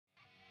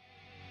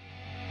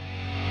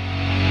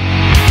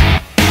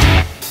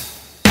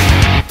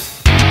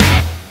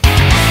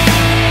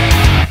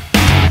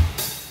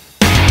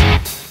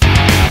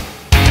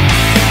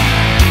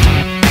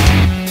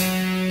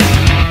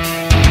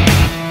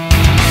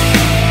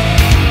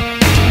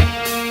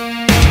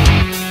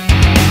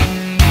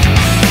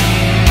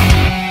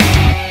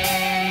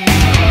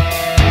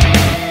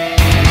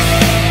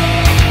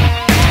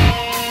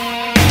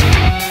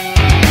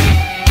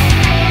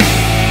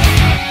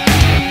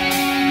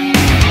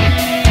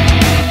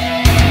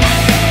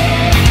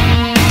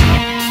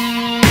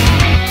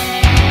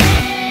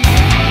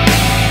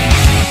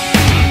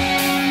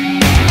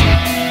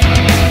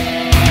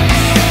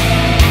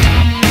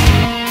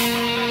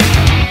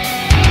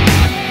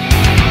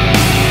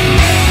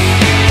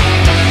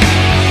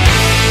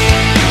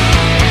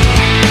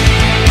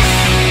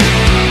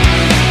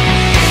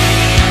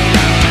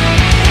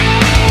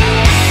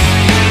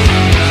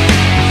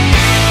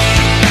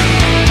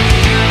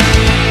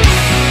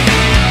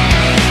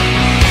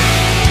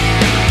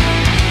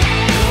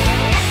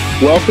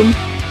Welcome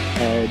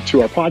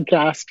to our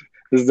podcast.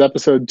 This is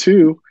episode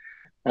 2.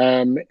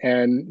 And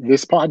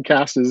this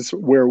podcast is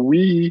where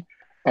we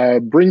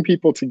bring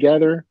people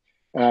together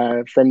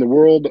from the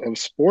world of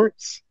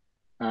sports,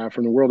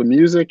 from the world of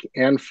music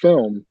and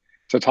film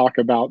to talk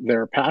about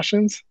their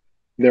passions,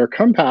 their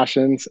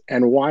compassions,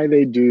 and why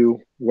they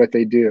do what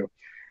they do.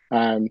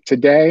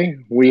 Today,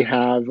 we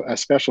have a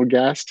special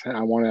guest.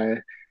 I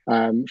want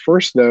to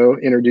first, though,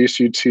 introduce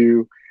you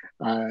to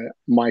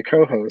my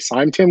co-hosts.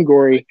 I'm Tim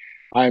Gorey.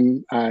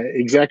 I'm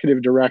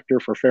Executive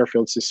Director for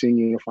Fairfield Sassoon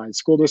Unified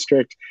School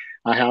District.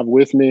 I have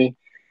with me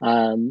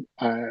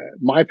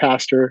my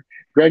pastor,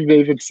 Greg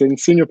Davidson,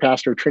 Senior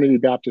Pastor of Trinity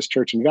Baptist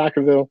Church in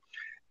Vacaville,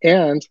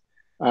 and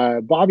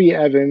Bobby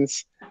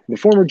Evans, the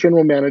former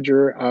General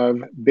Manager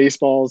of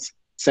baseball's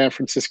San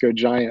Francisco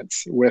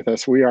Giants, with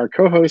us. We are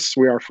co-hosts,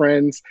 we are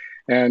friends,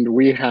 and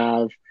we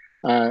have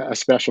a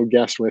special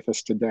guest with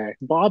us today.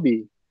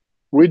 Bobby,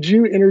 would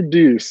you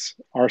introduce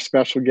our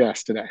special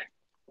guest today?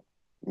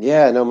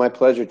 Yeah, no, my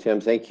pleasure, Tim.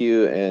 Thank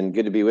you, and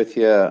good to be with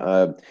you.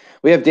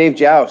 We have Dave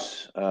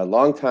Jauss,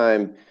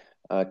 longtime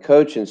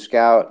coach and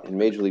scout in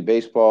Major League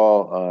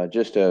Baseball,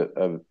 just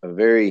a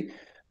very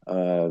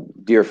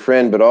dear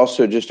friend, but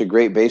also just a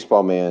great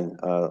baseball man.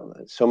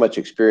 So much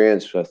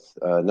experience with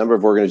a number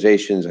of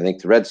organizations. I think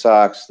the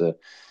Redsox,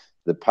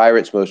 the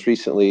Pirates most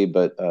recently,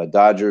 but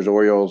Dodgers,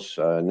 Orioles,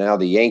 now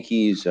the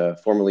Yankees,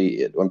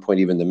 formerly at one point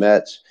even the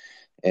Mets.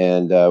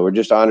 And we're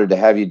just honored to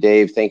have you,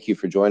 Dave. Thank you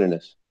for joining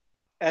us.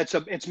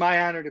 It's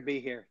my honor to be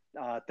here.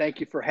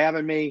 Thank you for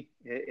having me.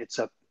 It's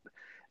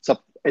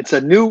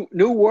a new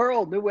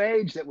world, new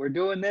age that we're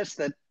doing this.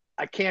 That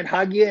I can't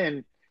hug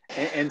you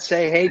and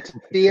say hey to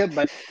you,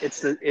 but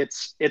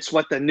it's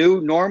what the new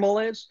normal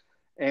is,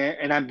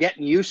 and I'm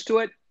getting used to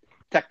it.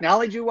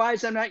 Technology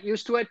wise, I'm not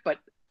used to it, but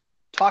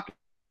talking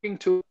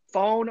to a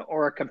phone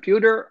or a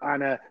computer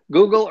on a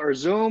Google or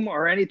Zoom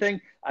or anything,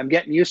 I'm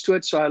getting used to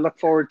it. So I look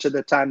forward to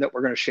the time that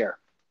we're going to share.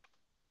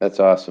 That's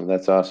awesome.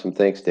 That's awesome.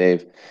 Thanks,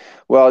 Dave.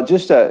 Well,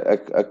 just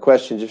a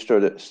question, just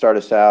to start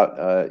us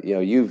out.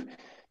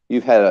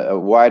 You've had a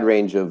wide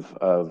range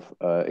of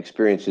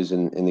experiences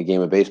in the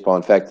game of baseball.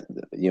 In fact,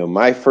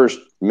 my first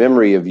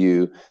memory of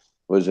you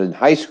was in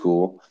high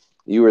school.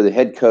 You were the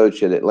head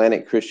coach at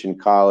Atlantic Christian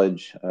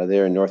College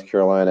there in North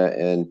Carolina,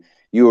 and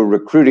you were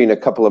recruiting a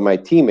couple of my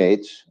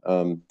teammates.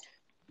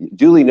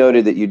 Duly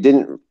noted that you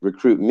didn't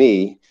recruit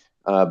me.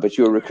 But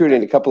you were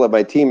recruiting a couple of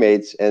my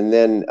teammates, and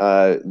then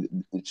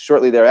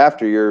shortly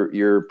thereafter,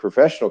 your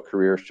professional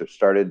career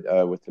started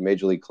with the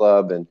Major League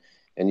Club, and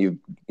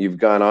you've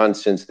gone on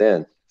since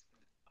then.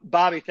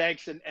 Bobby,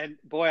 thanks, and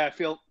boy, I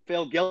feel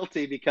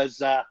guilty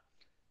because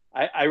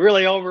I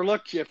really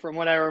overlooked you. From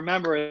what I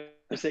remember,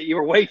 is that you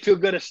were way too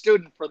good a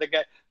student for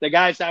the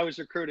guys I was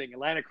recruiting.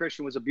 Atlantic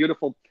Christian was a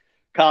beautiful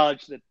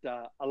college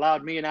that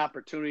allowed me an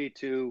opportunity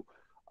to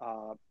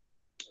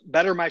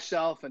better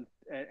myself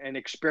and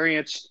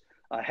experience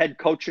a head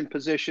coaching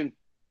position.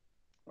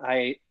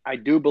 I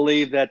do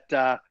believe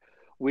that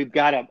we've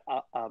got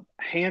a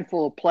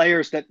handful of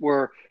players that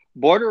were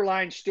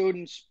borderline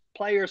students,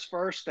 players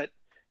first, that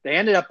they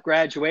ended up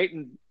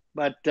graduating,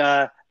 but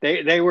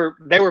they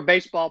were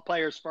baseball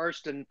players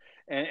first, and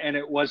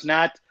it was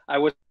not, I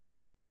was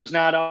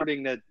not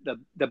auditing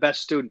the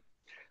best student.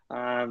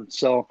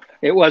 So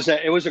it was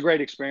a great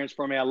experience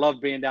for me. I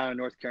loved being down in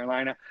North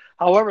Carolina.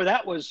 However,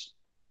 that was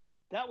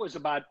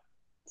about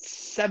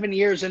 7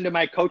 years into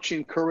my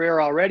coaching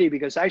career already,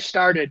 because I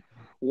started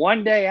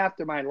one day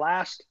after my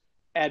last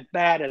at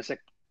bat as a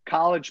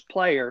college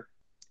player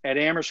at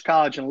Amherst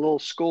College in a little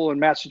school in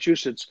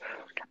Massachusetts.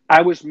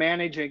 I was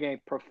managing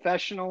a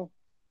professional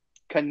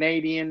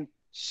Canadian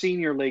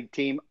senior league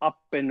team up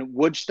in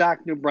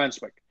Woodstock, New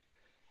Brunswick.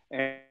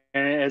 And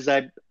as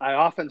I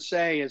often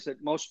say, is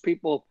that most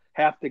people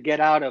have to get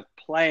out of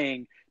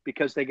playing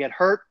because they get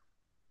hurt,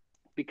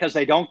 because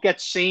they don't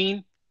get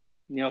seen.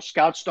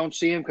 Scouts don't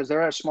see them because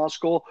they're at a small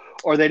school,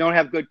 or they don't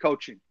have good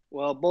coaching.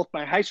 Well, both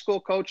my high school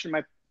coach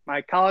and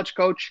my college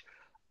coach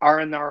are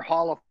in our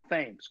Hall of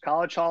Fames,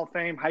 College Hall of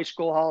Fame, High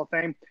School Hall of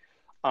Fame.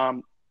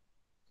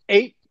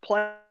 8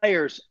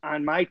 players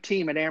on my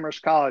team at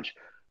Amherst College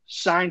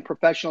signed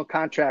professional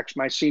contracts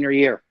my senior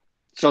year.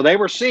 So they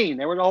were seen.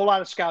 There were a whole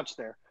lot of scouts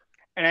there.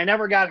 And I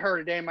never got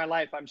hurt a day in my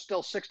life. I'm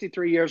still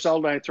 63 years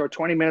old, and I throw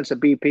 20 minutes of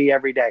BP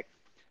every day.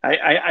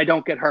 I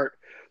don't get hurt.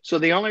 So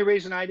the only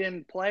reason I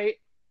didn't play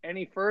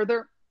any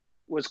further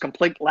was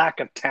complete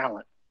lack of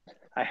talent.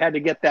 I had to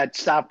get that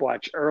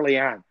stopwatch early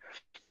on.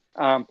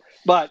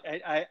 But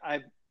I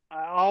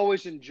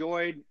always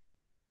enjoyed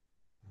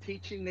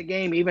teaching the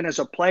game, even as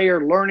a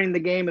player, learning the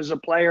game as a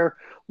player,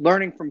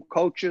 learning from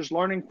coaches,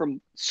 learning from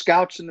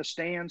scouts in the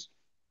stands,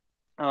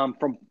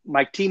 from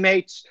my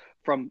teammates,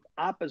 from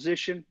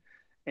opposition.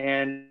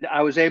 And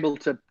I was able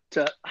to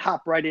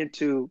hop right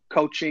into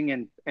coaching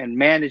and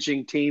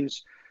managing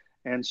teams.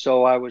 And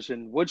so I was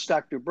in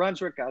Woodstock, New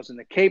Brunswick. I was in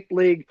the Cape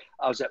League.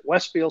 I was at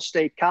Westfield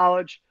State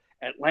College,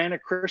 Atlanta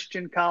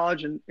Christian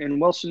College in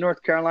Wilson,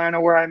 North Carolina,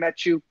 where I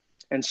met you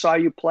and saw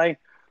you play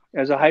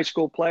as a high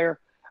school player.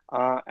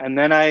 And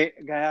then I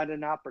got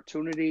an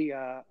opportunity.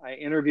 I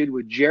interviewed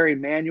with Jerry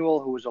Manuel,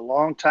 who was a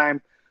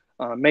longtime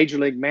major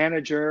league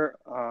manager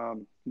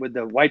with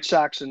the White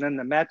Sox and then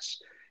the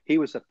Mets. He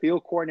was the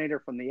field coordinator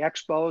from the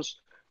Expos.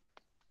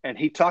 And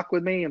he talked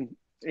with me and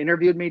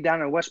interviewed me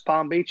down in West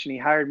Palm Beach, and he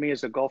hired me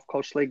as a Gulf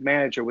Coast League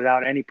manager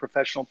without any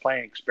professional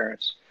playing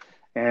experience.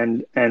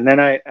 And then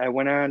I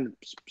went on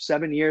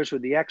 7 years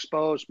with the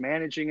Expos,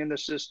 managing in the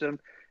system,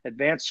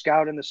 advanced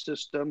scout in the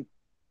system.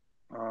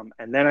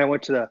 And then I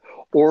went to the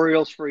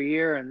Orioles for a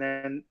year, and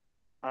then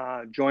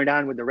joined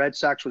on with the Red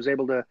Sox, was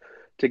able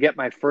to get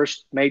my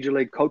first major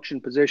league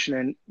coaching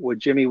position with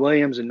Jimmy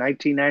Williams in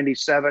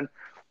 1997.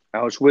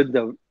 I was with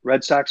the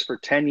Red Sox for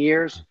 10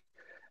 years.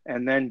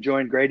 And then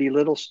joined Grady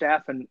Little's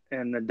staff and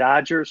the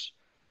Dodgers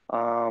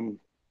in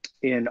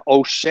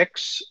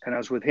 2006. And I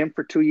was with him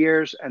for 2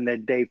 years. And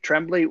then Dave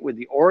Tremblay with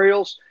the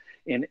Orioles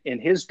in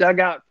his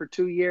dugout for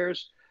 2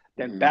 years.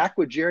 Then back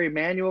with Jerry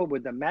Manuel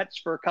with the Mets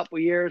for a couple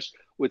of years,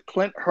 with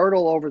Clint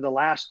Hurdle over the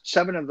last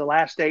 7 of the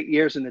last 8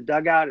 years in the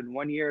dugout, and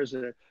 1 year as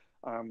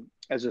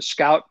a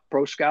scout,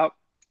 pro scout.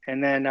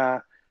 And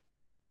then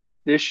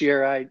this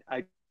year I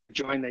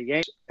joined the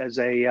Yankees as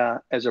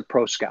a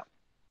pro scout.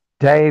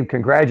 Dave,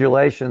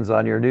 congratulations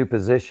on your new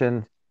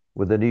position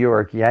with the New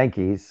York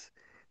Yankees.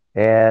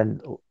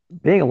 And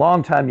being a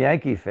longtime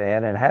Yankee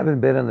fan and having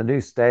been in the new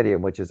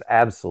stadium, which is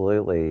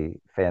absolutely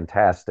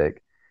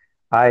fantastic,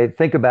 I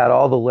think about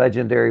all the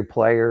legendary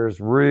players,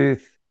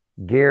 Ruth,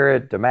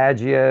 Garrett,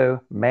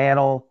 DiMaggio,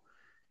 Mantle,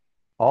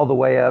 all the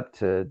way up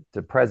to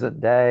present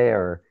day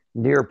or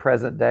near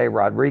present day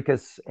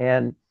Rodriguez.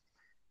 And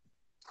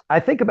I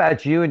think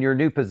about you and your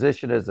new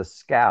position as a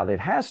scout.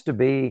 It has to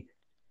be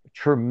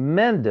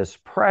tremendous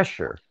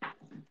pressure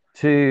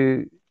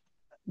to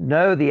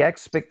know the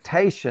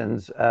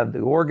expectations of the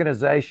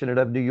organization and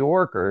of New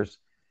Yorkers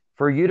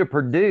for you to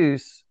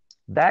produce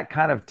that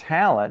kind of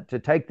talent to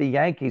take the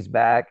Yankees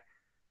back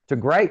to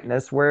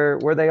greatness where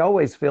they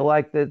always feel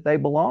like that they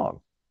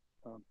belong.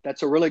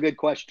 That's a really good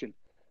question.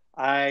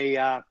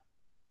 I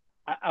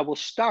will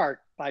start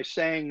by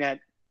saying that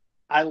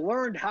I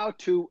learned how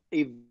to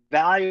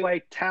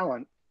evaluate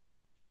talent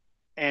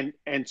and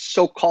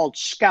so-called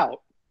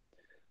scout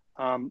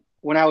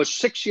when I was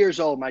 6 years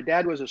old. My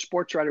dad was a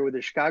sports writer with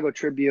the Chicago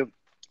Tribune,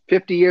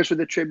 50 years with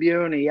the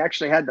Tribune. He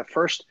actually had the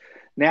first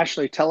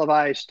nationally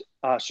televised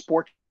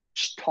sports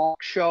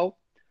talk show,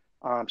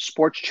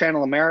 Sports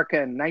Channel America,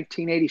 in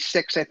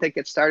 1986. I think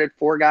it started.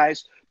 4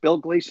 guys, Bill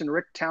Gleason,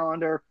 Rick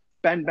Tallender,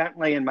 Ben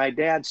Bentley, and my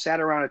dad sat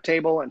around a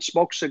table and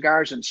smoked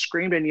cigars and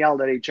screamed and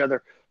yelled at each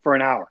other for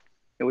an hour.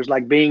 It was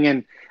like being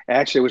in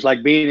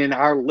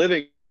our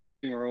living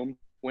room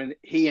when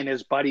he and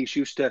his buddies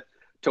used to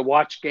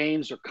watch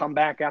games or come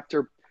back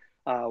after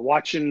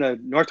watching the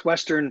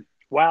Northwestern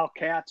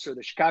Wildcats or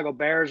the Chicago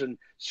Bears and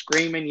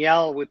scream and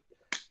yell, with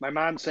my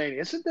mom saying,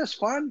 "Isn't this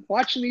fun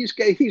watching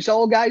these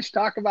old guys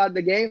talk about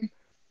the game?"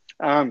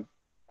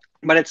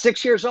 But at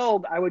 6 years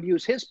old, I would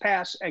use his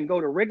pass and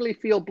go to Wrigley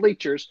Field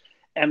bleachers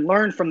and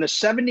learn from the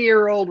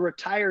 70-year-old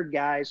retired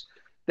guys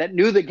that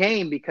knew the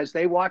game because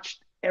they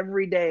watched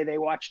every day. They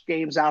watched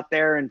games out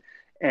there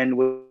and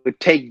would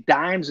take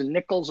dimes and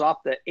nickels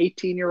off the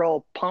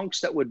 18-year-old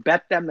punks that would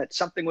bet them that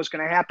something was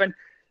going to happen.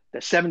 The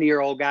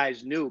 70-year-old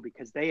guys knew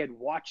because they had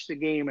watched the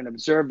game and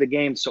observed the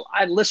game. So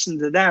I listened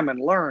to them and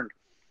learned.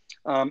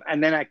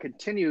 And then I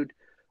continued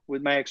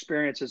with my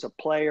experience as a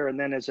player and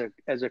then as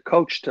a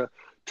coach to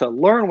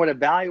learn what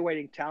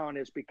evaluating talent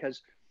is,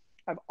 because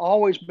I've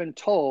always been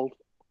told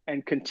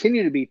and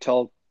continue to be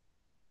told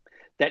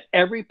that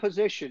every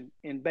position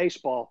in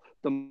baseball,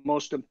 the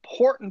most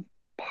important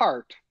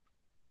part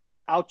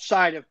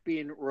outside of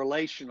being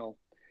relational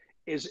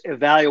is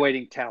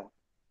evaluating talent.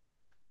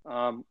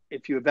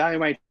 If you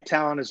evaluate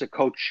talent as a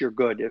coach, you're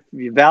good. If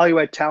you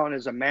evaluate talent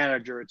as a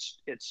manager,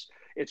 it's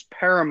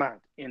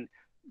paramount in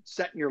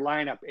setting your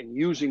lineup and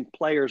using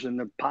players in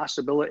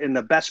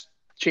the best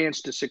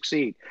chance to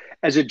succeed.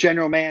 As a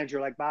general manager,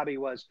 like Bobby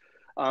was,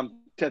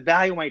 to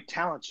evaluate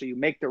talent so you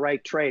make the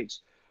right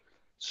trades.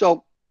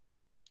 So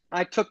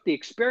I took the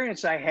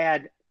experience I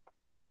had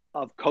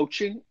of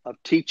coaching, of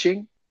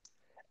teaching,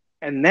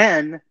 and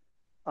then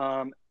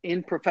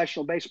in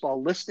professional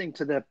baseball, listening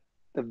to the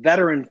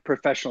veteran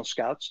professional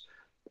scouts,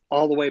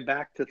 all the way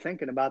back to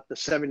thinking about the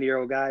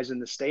 70-year-old guys in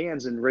the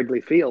stands in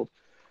Wrigley Field,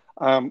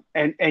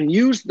 and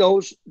use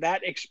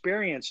that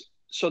experience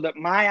so that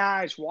my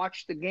eyes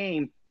watched the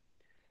game,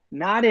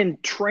 not in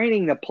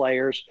training the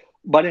players,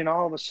 but in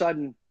all of a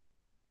sudden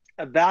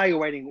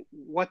evaluating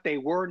what they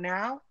were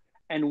now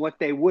and what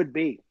they would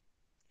be,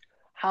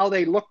 how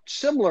they looked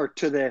similar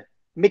to the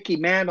Mickey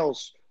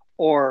Mantles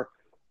or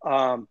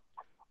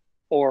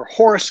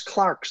Horace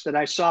Clarks that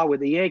I saw with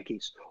the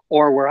Yankees,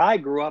 or where I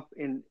grew up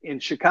in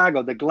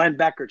Chicago, the Glenn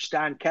Beckerts,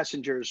 Don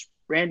Kessingers,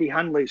 Randy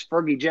Hundleys,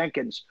 Fergie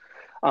Jenkins.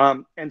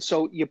 And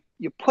so you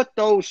put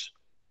those,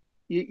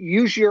 you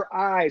use your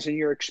eyes and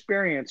your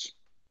experience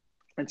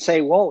and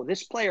say, whoa,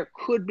 this player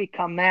could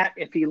become that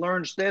if he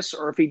learns this,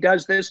 or if he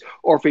does this,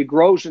 or if he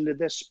grows into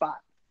this spot.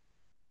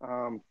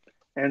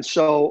 And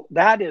so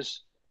that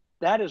is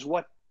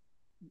what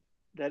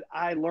that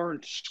I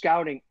learned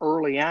scouting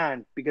early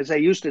on, because I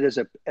used it as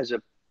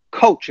a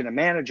coach and a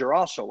manager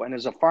also, and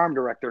as a farm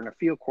director and a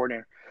field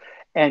coordinator.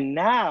 And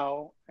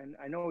now, and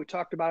I know we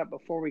talked about it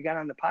before we got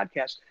on the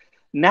podcast,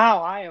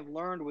 now I have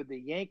learned with the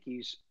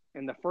Yankees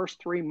in the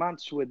first 3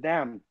 months with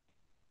them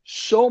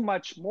so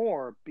much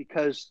more,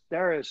 because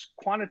there is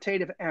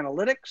quantitative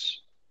analytics,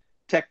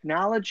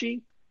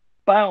 technology,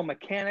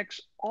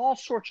 biomechanics, all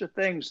sorts of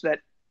things that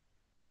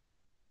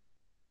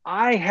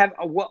I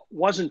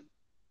wasn't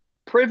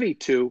privy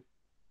to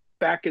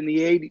back in the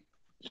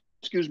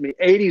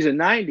 80s and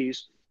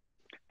 90s,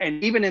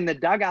 and even in the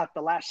dugout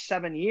the last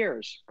 7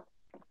 years.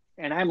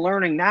 And I'm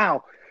learning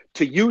now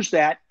to use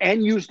that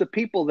and use the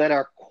people that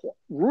are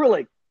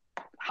really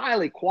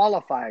highly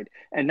qualified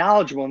and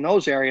knowledgeable in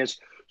those areas,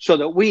 so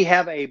that we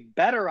have a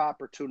better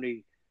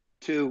opportunity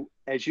to,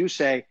 as you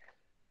say,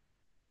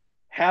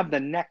 have the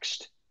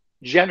next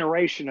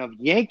generation of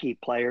Yankee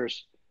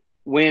players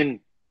win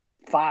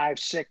 5,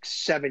 6,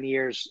 7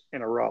 years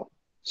in a row.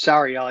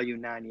 Sorry, all you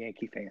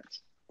non-Yankee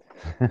fans.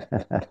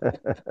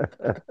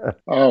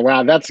 Oh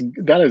wow,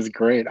 that is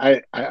great.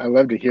 I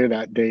love to hear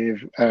that,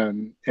 Dave.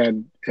 And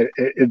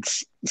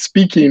it's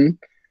speaking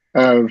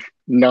of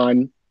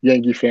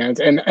non-Yankee fans,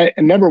 and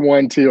number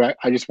one too.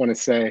 I just want to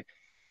say,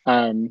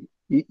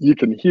 you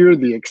can hear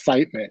the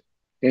excitement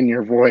in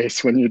your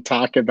voice when you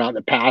talk about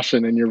the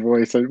passion in your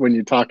voice when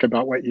you talk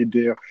about what you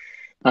do.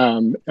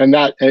 And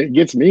that it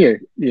gets me,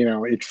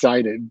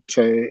 excited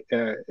to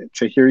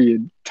hear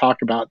you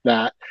talk about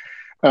that.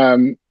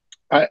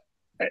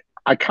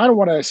 I I kind of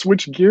want to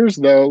switch gears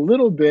though a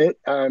little bit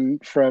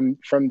from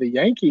the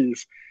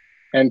Yankees,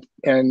 and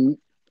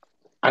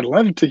I'd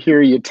love to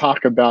hear you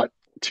talk about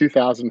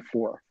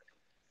 2004.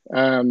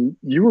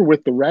 You were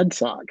with the Red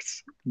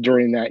Sox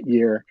during that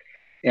year,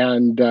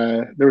 and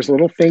there was a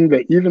little thing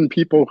that even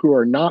people who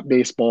are not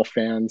baseball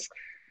fans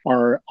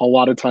are a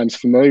lot of times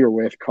familiar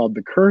with, called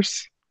the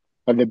curse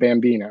of the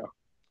Bambino,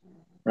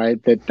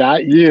 right?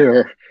 That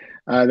year,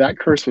 that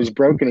curse was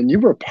broken, and you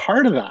were a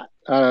part of that.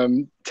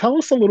 Tell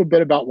us a little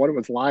bit about what it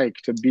was like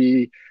to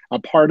be a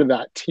part of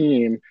that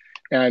team,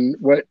 and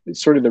what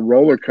sort of the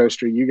roller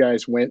coaster you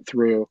guys went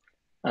through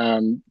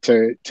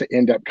to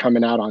end up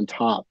coming out on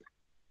top.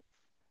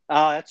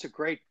 That's a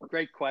great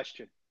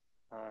question,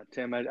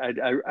 Tim.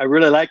 I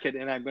really like it,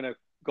 and I'm going to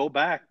go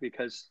back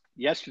because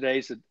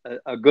yesterday's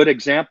a good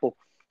example.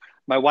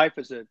 My wife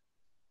is a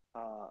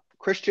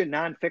Christian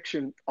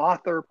nonfiction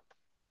author,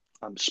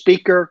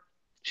 speaker.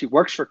 She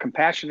works for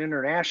Compassion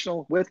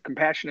International, with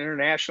Compassion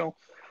International.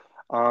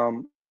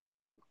 And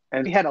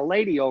we had a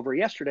lady over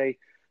yesterday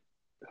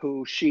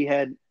who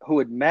had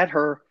met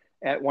her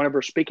at one of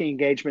her speaking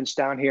engagements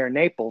down here in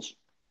Naples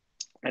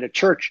at a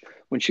church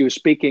when she was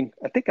speaking,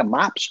 I think a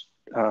MOPS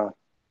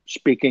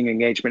speaking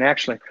engagement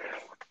actually.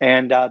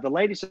 And the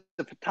lady's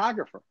a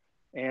photographer.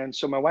 And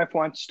so my wife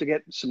wants to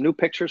get some new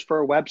pictures for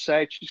her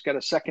website. She's got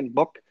a second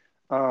book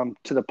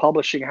to the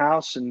publishing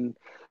house. And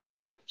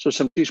so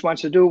some she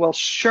wants to do. Well,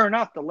 sure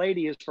enough, the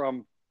lady is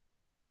from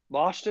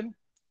Boston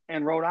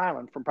and Rhode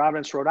Island, from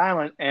Providence, Rhode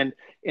Island. And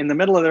in the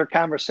middle of their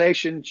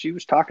conversation, she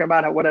was talking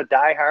about what a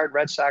diehard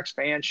Red Sox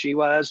fan she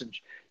was. And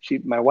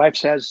my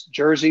wife has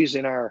jerseys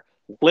in our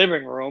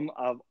living room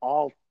of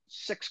all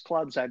 6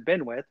 clubs I've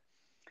been with.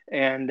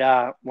 And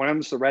one of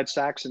them's the Red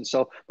Sox. And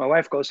so my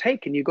wife goes, "Hey,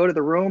 can you go to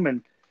the room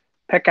and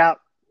pick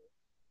out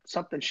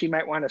something she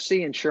might want to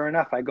see?" And sure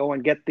enough, I go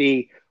and get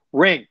the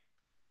ring,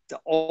 the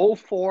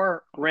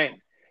 04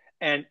 ring.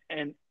 And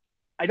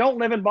I don't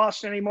live in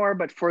Boston anymore,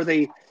 but for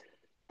the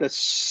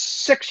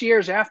 6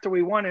 years after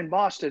we won in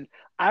Boston,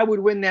 I would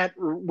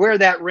wear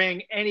that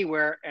ring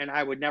anywhere, and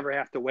I would never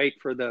have to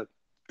wait for the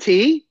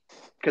tea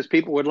because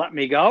people would let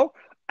me go.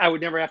 I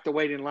would never have to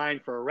wait in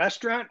line for a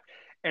restaurant.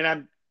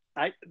 And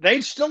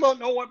they still don't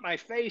know what my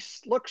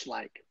face looks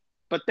like,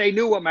 but they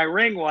knew what my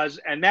ring was.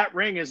 And that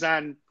ring is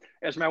on,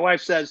 as my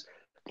wife says,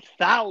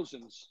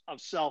 thousands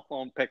of cell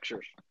phone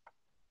pictures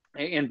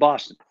in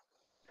Boston.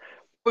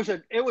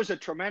 It was a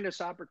tremendous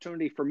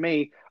opportunity for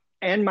me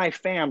and my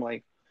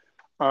family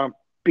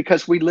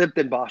because we lived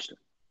in Boston.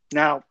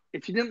 Now,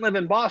 if you didn't live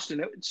in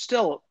Boston,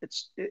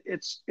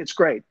 it's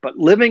great. But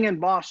living in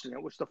Boston,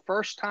 it was the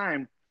first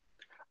time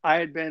I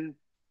had been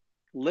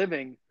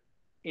living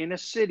in a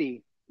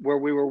city where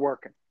we were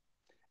working.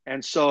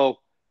 And so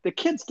the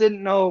kids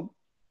didn't know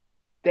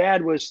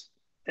Dad was,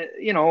 they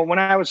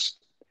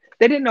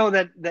didn't know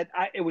that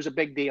it was a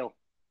big deal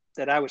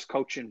that I was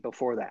coaching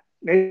before that.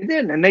 They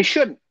didn't, and they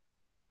shouldn't.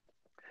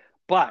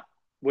 But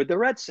with the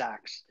Red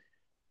Sox,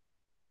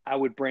 I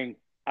would bring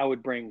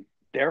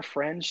their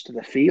friends to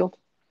the field.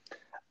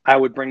 I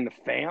would bring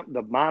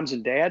the moms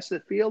and dads to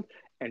the field.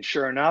 And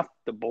sure enough,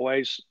 the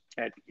boys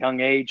at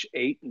young age,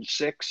 8 and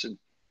 6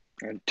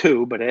 and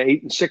 2, but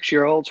 8 and 6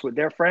 year olds with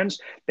their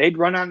friends, they'd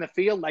run on the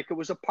field like it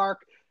was a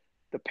park.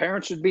 The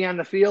parents would be on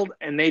the field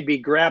and they'd be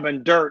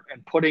grabbing dirt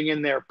and putting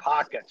in their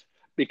pocket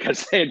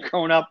because they had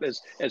grown up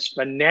as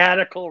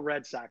fanatical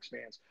Red Sox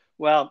fans.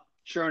 Well,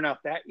 sure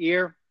enough, that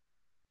year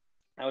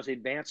I was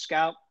advanced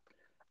scout.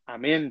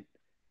 I'm in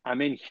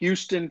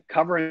Houston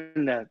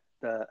covering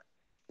the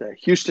the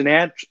Houston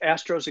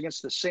Astros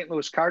against the St.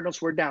 Louis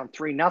Cardinals. We're down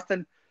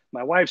 3-0.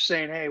 My wife's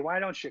saying, "Hey, why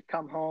don't you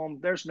come home?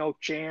 There's no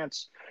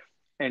chance."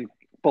 And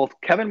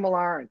both Kevin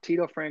Millar and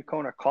Tito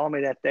Francona called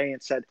me that day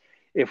and said,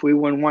 "If we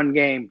win one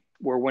game,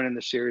 we're winning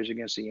the series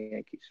against the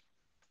Yankees."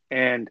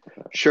 And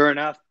sure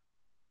enough,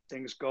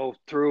 things go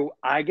through.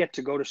 I get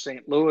to go to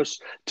St. Louis,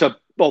 to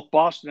both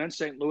Boston and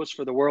St. Louis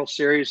for the World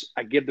Series.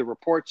 I give the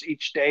reports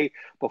each day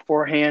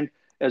beforehand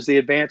as the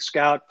advanced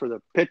scout for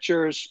the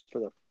pitchers, for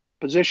the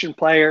position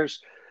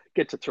players,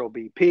 get to throw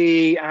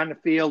BP on the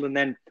field and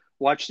then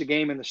watch the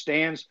game in the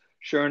stands.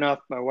 Sure enough,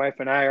 my wife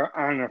and I are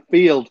on the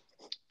field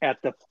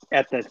at the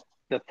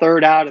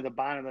third out of the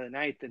bottom of the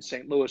ninth in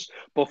St. Louis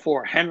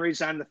before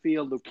Henry's on the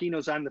field,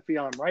 Lucchino's on the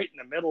field. I'm right in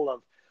the middle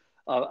of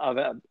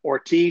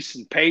Ortiz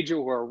and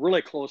Pedro, who are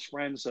really close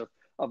friends of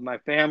my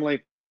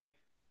family.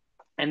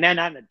 And then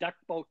on the duck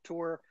boat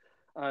tour,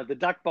 the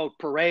duck boat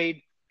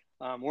parade,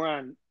 we're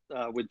on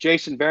with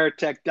Jason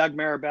Varitek, Doug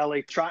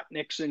Marabelli, Trot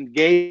Nixon,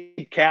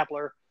 Gabe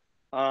Kapler,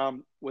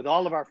 with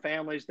all of our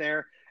families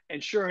there.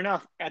 And sure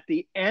enough, at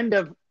the end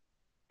of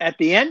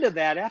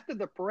that, after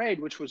the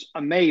parade, which was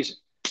amazing,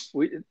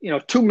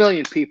 2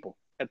 million people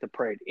at the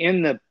parade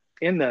in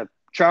the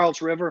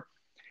Charles River.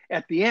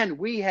 At the end,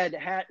 we had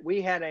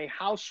a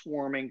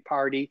housewarming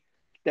party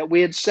that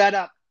we had set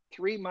up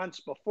 3 months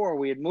before.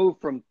 We had moved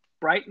from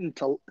Brighton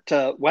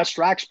to West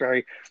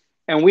Roxbury,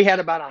 and we had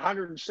about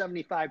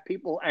 175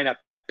 people and a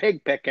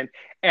pig picking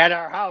at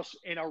our house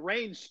in a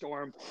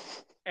rainstorm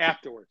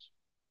afterwards.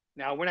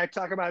 Now, when I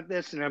talk about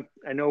this, and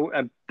I know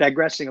I'm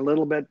digressing a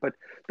little bit, but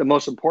the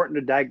most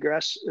important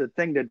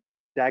thing to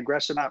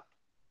digress about,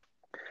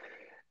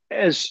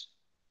 as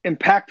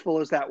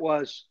impactful as that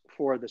was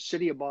for the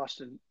city of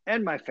Boston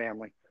and my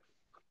family,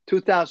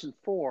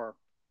 2004,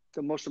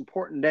 the most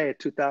important day of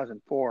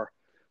 2004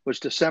 was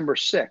December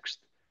 6th,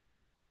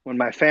 when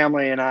my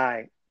family and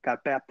I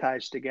got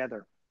baptized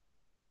together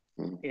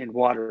in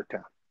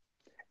Watertown.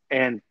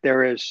 And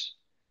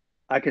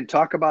I can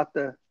talk about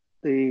the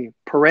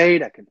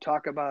parade. I can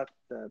talk about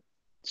the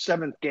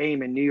 7th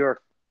game in New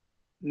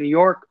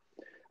York.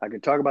 I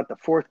can talk about the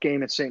 4th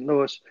game in St.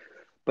 Louis,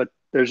 but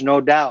there's no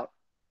doubt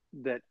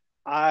that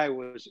I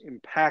was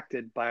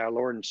impacted by our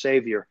Lord and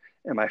Savior,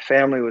 and my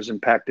family was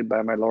impacted by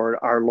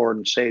our Lord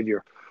and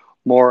Savior,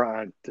 more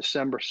on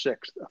December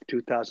 6th of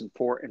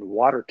 2004 in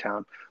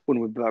Watertown when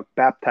we got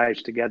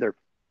baptized together.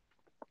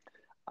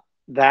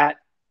 That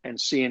and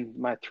seeing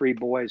my 3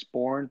 boys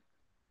born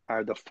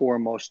are the 4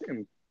 most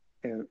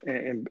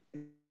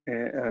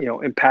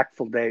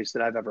impactful days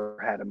that I've ever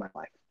had in my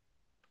life.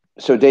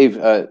 So, Dave,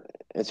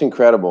 it's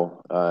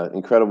incredible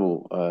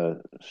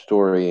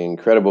story,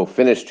 incredible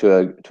finish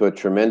to a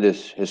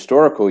tremendous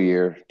historical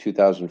year,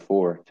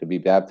 2004, to be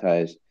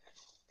baptized.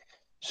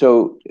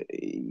 So,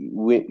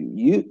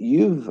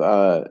 you've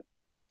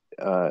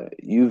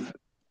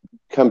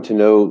come to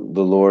know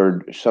the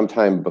Lord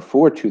sometime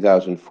before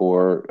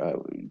 2004.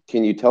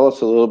 Can you tell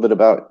us a little bit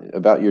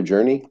about your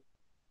journey?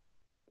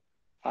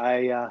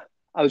 I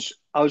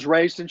was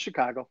raised in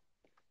Chicago,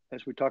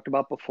 as we talked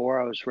about before.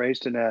 I was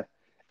raised in a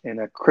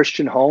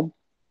Christian home.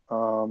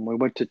 We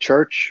went to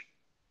church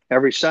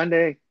every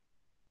Sunday.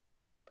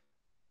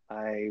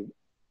 I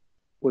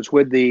was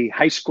with the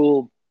high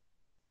school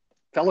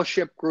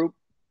fellowship group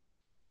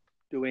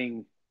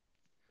doing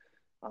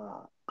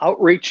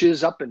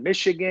outreaches up in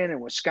Michigan and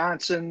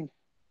Wisconsin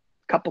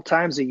a couple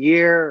times a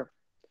year.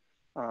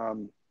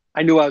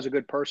 I knew I was a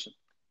good person.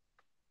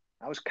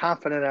 I was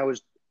confident I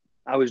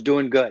was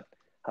doing good.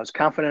 I was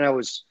confident I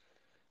was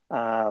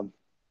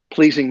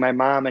pleasing my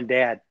mom and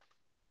dad.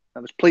 I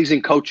was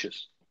pleasing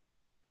coaches.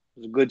 I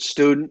was a good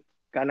student.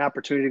 Got an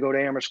opportunity to go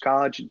to Amherst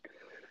College. And,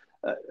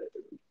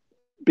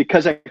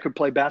 because I could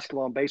play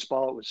basketball and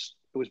baseball, it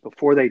was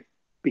before they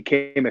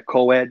became a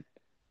co-ed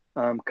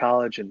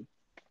college, and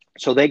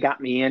so they got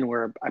me in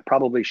where I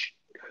probably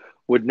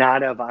would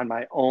not have on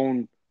my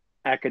own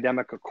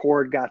academic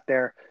accord got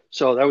there.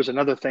 So that was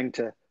another thing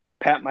to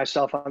pat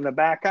myself on the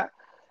back.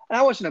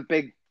 I wasn't a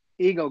big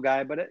ego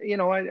guy, but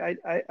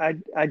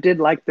I did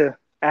like the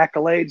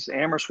accolades.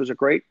 Amherst was a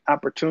great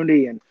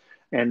opportunity,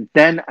 and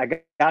then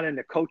I got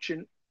into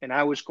coaching, and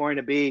I was going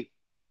to get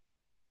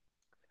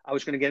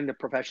into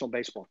professional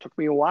baseball. It took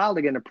me a while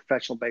to get into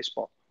professional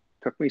baseball.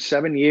 It took me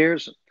 7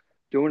 years,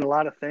 doing a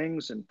lot of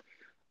things, and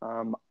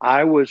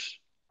I was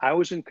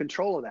in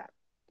control of that.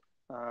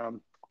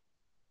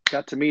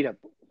 Got to meet a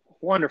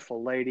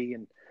wonderful lady,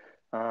 and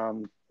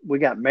we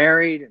got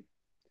married and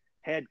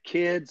had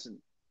kids, and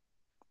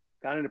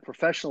got into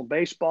professional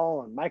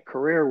baseball, and my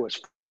career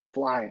was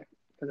flying.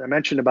 As I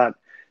mentioned about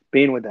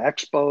being with the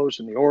Expos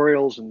and the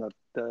Orioles and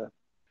the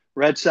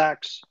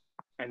Redsox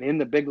and in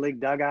the big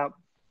league dugout.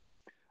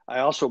 I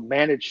also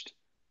managed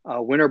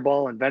winter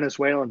ball in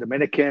Venezuela and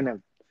Dominican.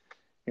 And,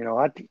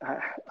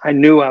 I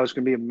knew I was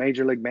going to be a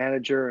major league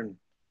manager, and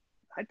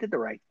I did the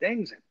right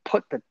things.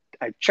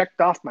 I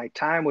checked off my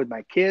time with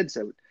my kids.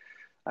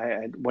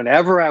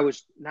 Whenever I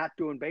was not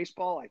doing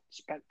baseball, I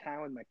spent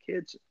time with my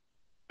kids.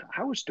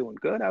 I was doing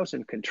good. I was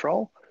in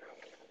control.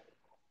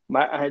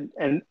 I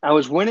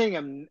was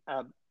winning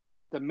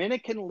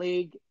Dominican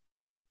League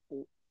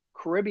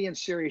Caribbean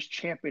Series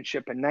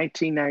championship in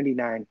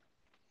 1999.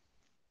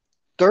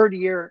 Third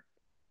year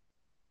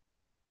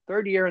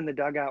in the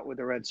dugout with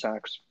the Red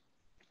Sox.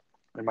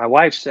 And my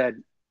wife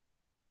said,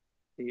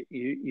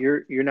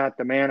 you're not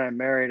the man I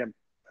married.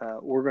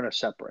 We're going to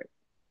separate.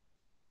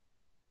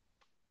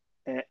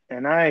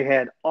 And I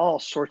had all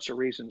sorts of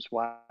reasons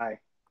why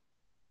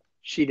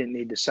she didn't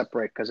need to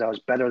separate, because I was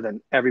better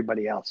than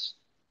everybody else.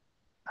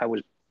 I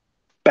was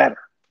better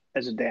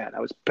as a dad. I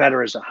was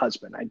better as a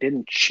husband. I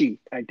didn't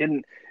cheat. I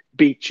didn't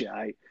beat you.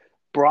 I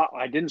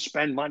didn't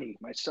spend money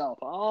myself.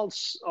 All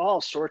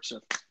sorts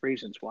of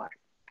reasons why.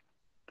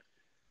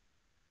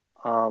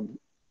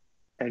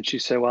 And she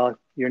said, "Well,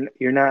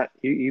 you're not.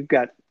 You've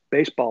got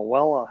baseball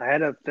well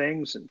ahead of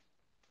things, and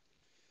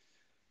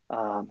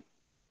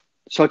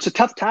so it's a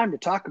tough time to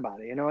talk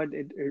about it. You know,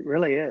 it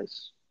really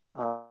is,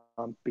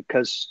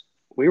 because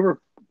we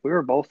were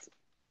both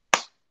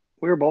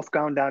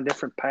going down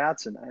different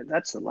paths, and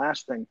that's the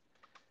last thing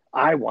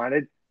I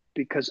wanted,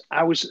 because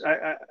I all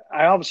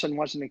of a sudden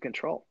wasn't in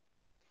control.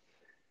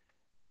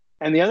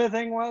 And the other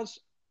thing was,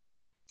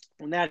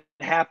 when that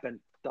happened,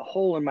 the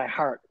hole in my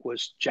heart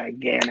was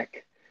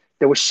gigantic.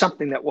 There was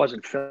something that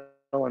wasn't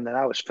filling, that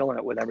I was filling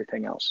it with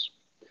everything else.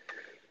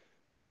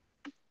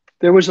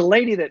 There was a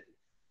lady that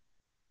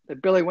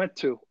Billy went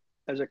to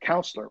as a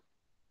counselor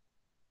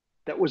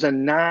that was a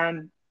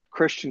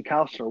non-Christian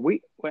counselor.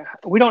 We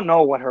don't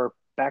know what her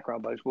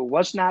background was, but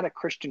was not a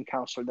Christian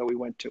counselor that we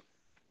went to.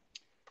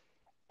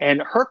 And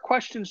her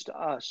questions to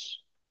us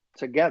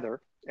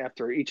together,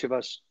 after each of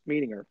us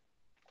meeting her,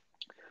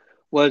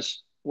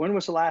 was, when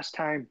was the last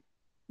time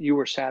you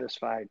were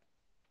satisfied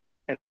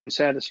and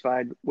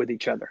satisfied with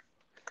each other?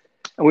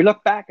 And we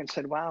looked back and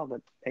said, wow,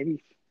 that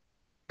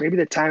maybe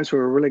the times we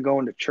were really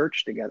going to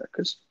church together,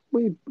 because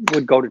we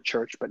would go to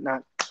church, but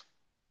not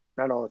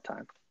all the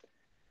time.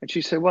 And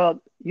she said,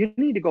 well, you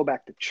need to go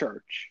back to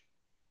church.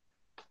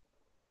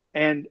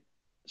 And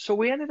so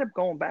we ended up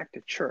going back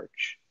to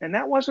church. And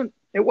it wasn't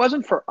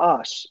for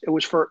us. It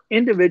was for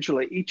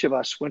individually. Each of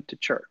us went to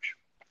church.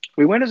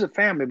 We went as a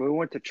family, but we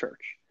went to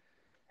church.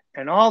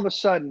 And all of a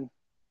sudden,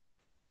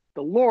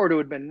 the Lord, who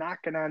had been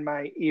knocking on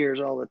my ears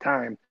all the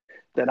time,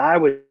 that I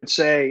would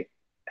say,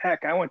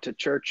 heck, I went to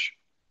church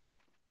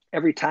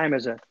every time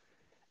as a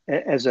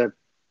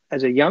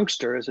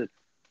youngster, as a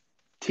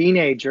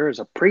teenager, as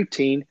a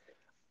preteen.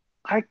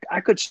 I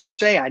could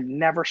say I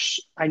never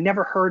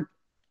heard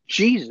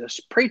Jesus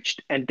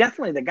preached, and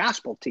definitely the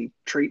gospel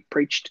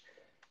preached.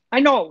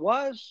 I know it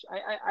was.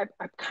 I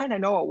kind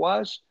of know it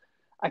was.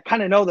 I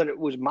kind of know that it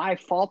was my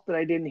fault that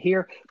I didn't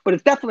hear, but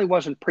it definitely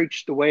wasn't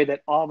preached the way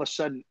that all of a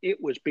sudden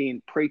it was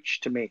being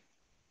preached to me.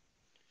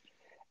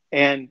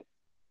 And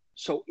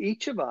so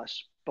each of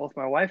us, both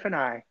my wife and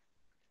I,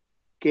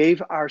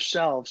 gave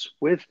ourselves,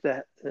 with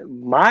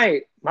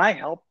my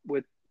help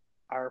with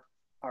our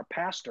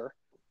pastor,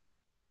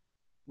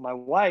 my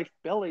wife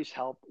Billy's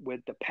help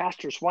with the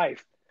pastor's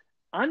wife,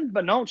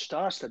 unbeknownst to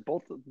us that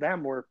both of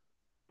them were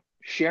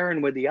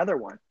sharing with the other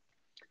one.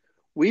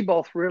 We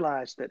both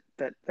realized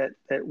that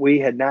we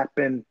had not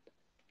been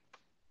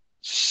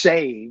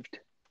saved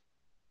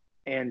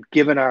and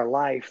given our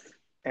life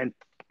and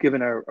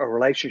given a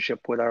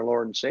relationship with our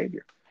Lord and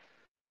Savior.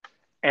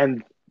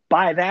 And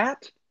by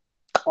that,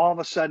 all of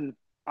a sudden,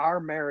 our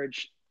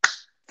marriage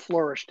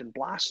flourished and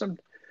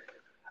blossomed.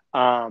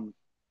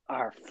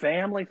 Our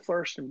family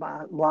flourished and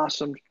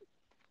blossomed.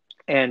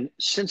 And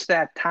since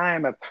that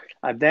time,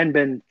 I've then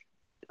been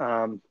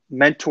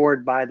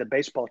mentored by the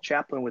baseball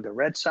chaplain with the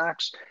Red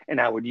Sox, and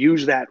I would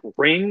use that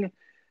ring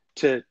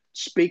to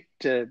speak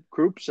to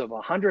groups of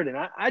 100. And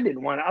I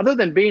didn't want to, other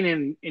than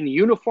being in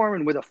uniform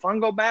and with a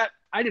fungo bat,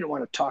 I didn't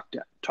want to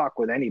talk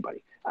with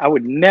anybody. I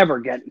would never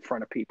get in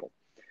front of people.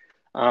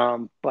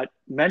 But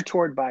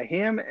mentored by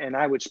him, and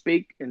I would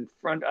speak in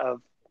front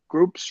of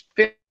groups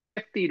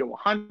 50 to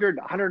 100,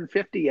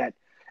 150 at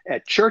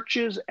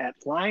churches, at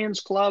Lions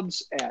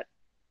clubs, at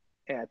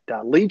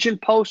Legion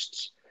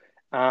posts.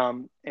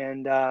 We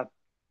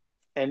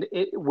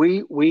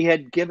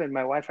had given,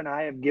 my wife and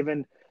I have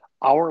given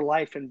our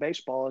life in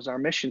baseball as our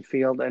mission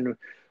field, and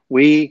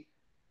we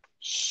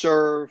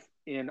serve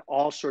in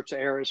all sorts of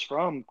areas,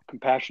 from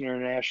Compassion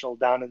International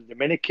down in the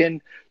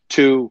Dominican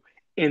to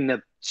in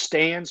the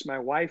stands. My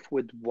wife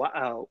with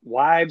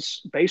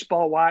wives,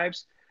 baseball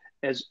wives,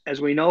 as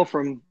we know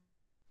from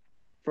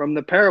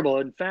the parable.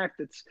 In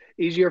fact, it's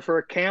easier for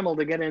a camel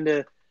to get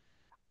into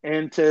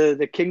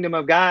the kingdom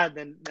of God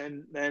than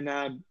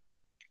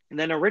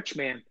a rich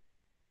man.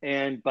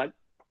 But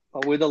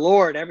with the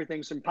Lord,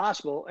 everything's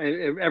impossible.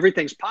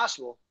 Everything's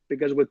possible,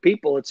 because with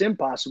people, it's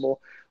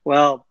impossible.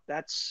 Well,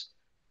 that's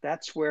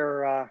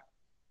where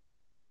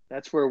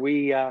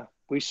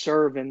we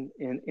serve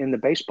in the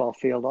baseball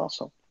field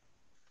also.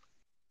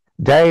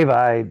 Dave,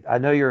 I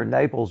know you're in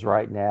Naples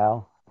right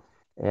now,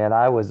 and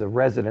I was a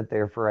resident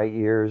there for 8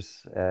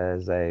 years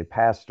as a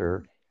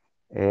pastor,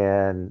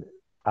 and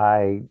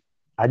I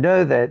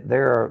know that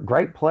they're a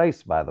great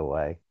place, by the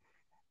way.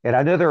 And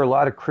I know there are a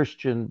lot of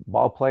Christian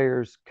ball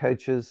players,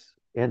 coaches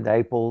in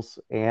Naples,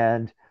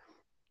 and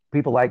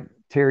people like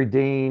Terry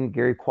Dean,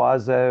 Gary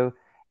Quazzo.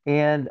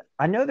 And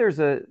I know there's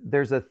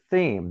a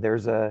theme,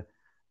 there's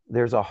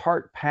a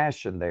heart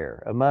passion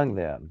there among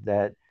them,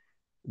 that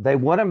they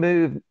want to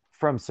move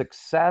from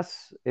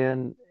success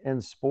in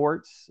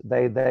sports.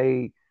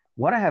 They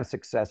want to have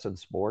success in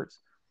sports,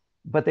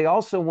 but they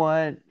also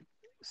want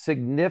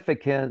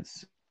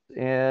significance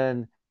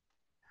in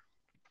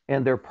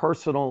in their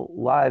personal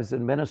lives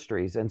and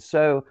ministries. And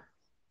so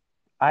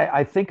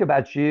I think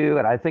about you,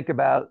 and I think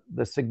about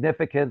the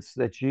significance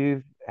that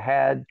you've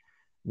had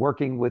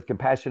working with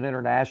Compassion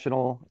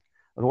International,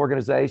 an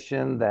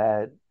organization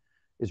that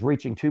is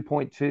reaching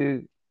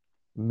 2.2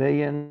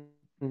 million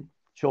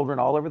children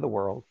all over the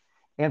world,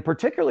 and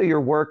particularly your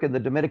work in the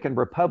Dominican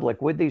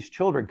Republic with these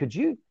children. Could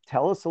you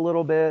tell us a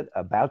little bit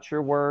about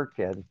your work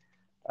and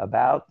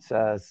about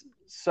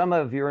some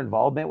of your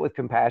involvement with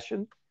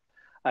Compassion?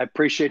 I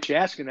appreciate you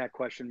asking that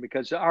question,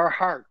 because our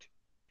heart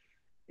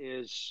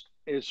is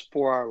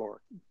for our Lord,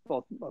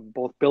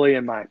 both Billy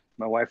and my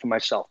wife and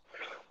myself.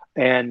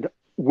 And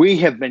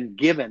we've been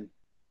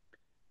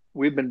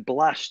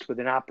blessed with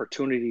an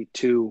opportunity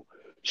to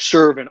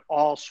serve in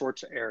all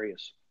sorts of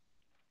areas.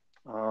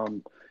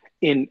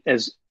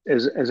 As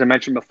I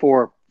mentioned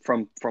before,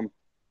 from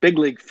big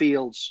league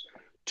fields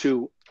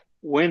to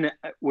when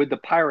with the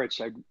Pirates,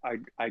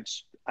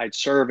 I'd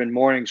serve in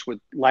mornings with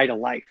Light of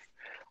Life.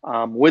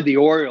 With the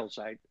Orioles,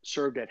 I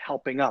served at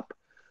Helping Up.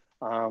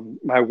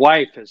 My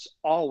wife has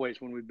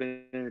always, when we've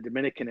been in the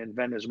Dominican and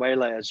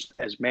Venezuela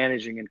as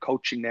managing and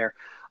coaching there,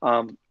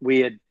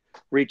 we had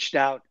reached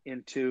out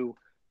into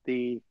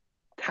the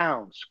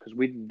towns, because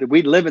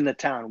we live in the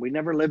town. We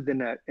never lived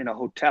in a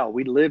hotel.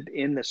 We lived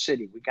in the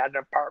city. We got an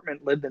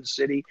apartment, lived in the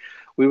city.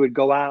 We would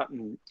go out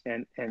and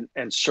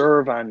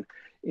serve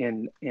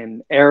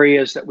in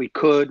areas that we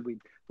could.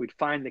 We'd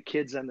find the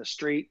kids on the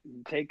street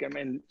and take them.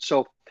 And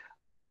so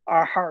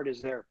our heart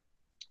is there.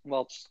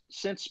 Well,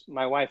 since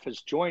my wife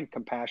has joined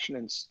Compassion,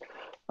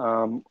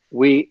 and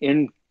we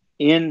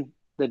in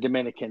the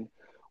Dominican,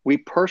 we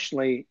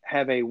personally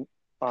have a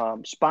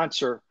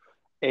sponsor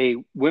a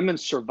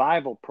women's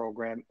survival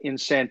program in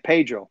San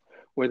Pedro,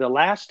 where the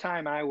last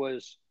time I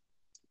was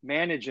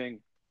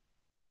managing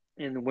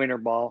in the winter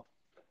ball,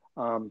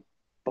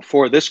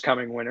 before this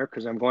coming winter,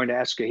 because I'm going to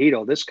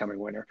Escogido this coming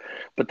winter,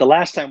 but the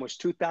last time was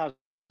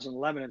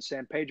 2011 in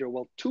San Pedro.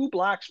 Well, 2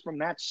 blocks from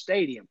that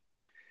stadium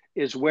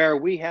is where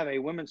we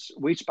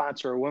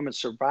sponsor a women's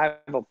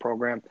survival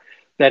program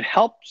that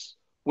helps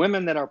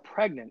women that are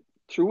pregnant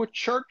through a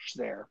church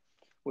there,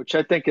 which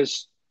I think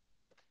is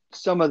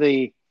some of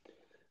the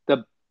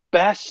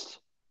best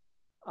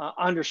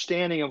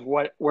understanding of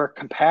where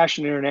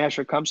Compassion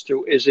International comes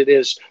through. It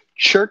is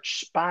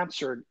church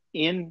sponsored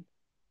in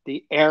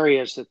the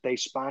areas that they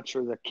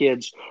sponsor the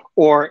kids,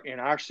 or in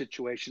our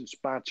situation,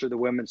 sponsor the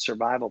women's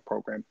survival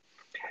program.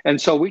 And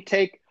so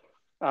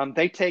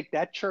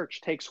that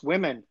church takes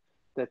women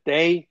that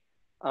they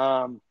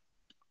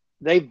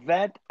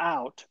vet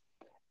out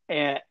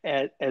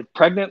at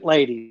pregnant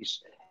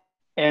ladies,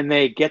 and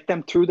they get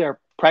them through their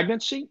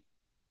pregnancy,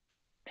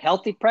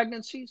 healthy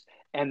pregnancies,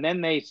 and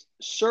then they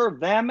serve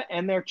them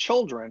and their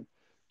children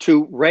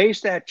to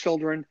raise that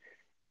children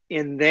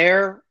in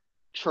their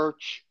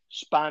church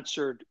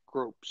sponsored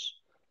groups.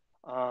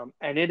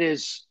 And it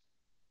is,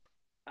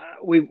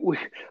 we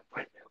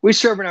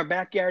serve in our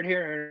backyard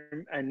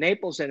here in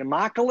Naples and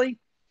Immokalee.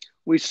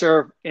 We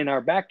serve in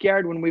our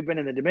backyard when we've been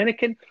in the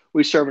Dominican.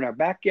 We serve in our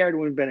backyard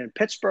when we've been in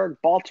Pittsburgh,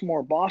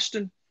 Baltimore,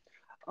 Boston.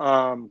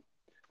 And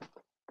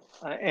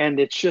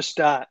it's just,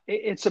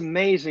 it's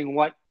amazing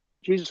what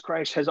Jesus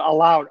Christ has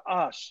allowed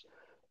us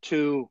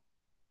to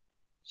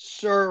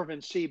serve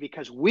and see,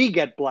 because we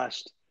get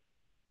blessed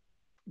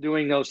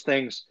doing those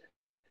things.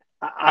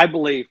 I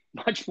believe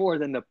much more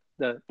than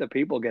the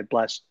people get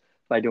blessed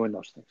by doing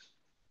those things.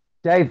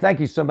 Dave, thank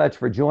you so much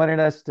for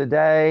joining us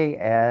today.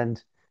 And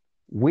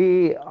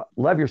we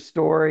love your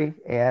story.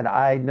 And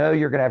I know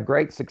you're going to have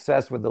great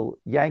success with the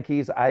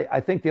Yankees. I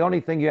think the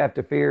only thing you have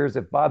to fear is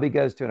if Bobby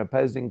goes to an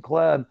opposing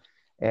club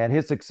and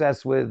his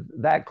success with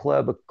that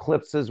club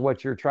eclipses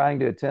what you're trying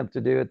to attempt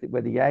to do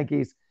with the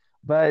Yankees.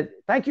 But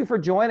thank you for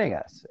joining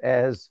us,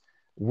 as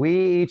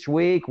we each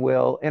week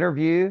will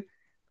interview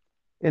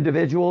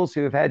individuals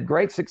who have had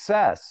great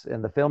success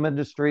in the film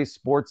industry,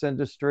 sports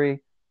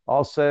industry,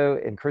 also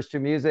in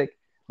Christian music.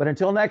 But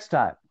until next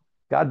time,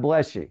 God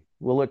bless you.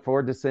 We'll look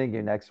forward to seeing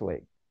you next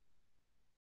week.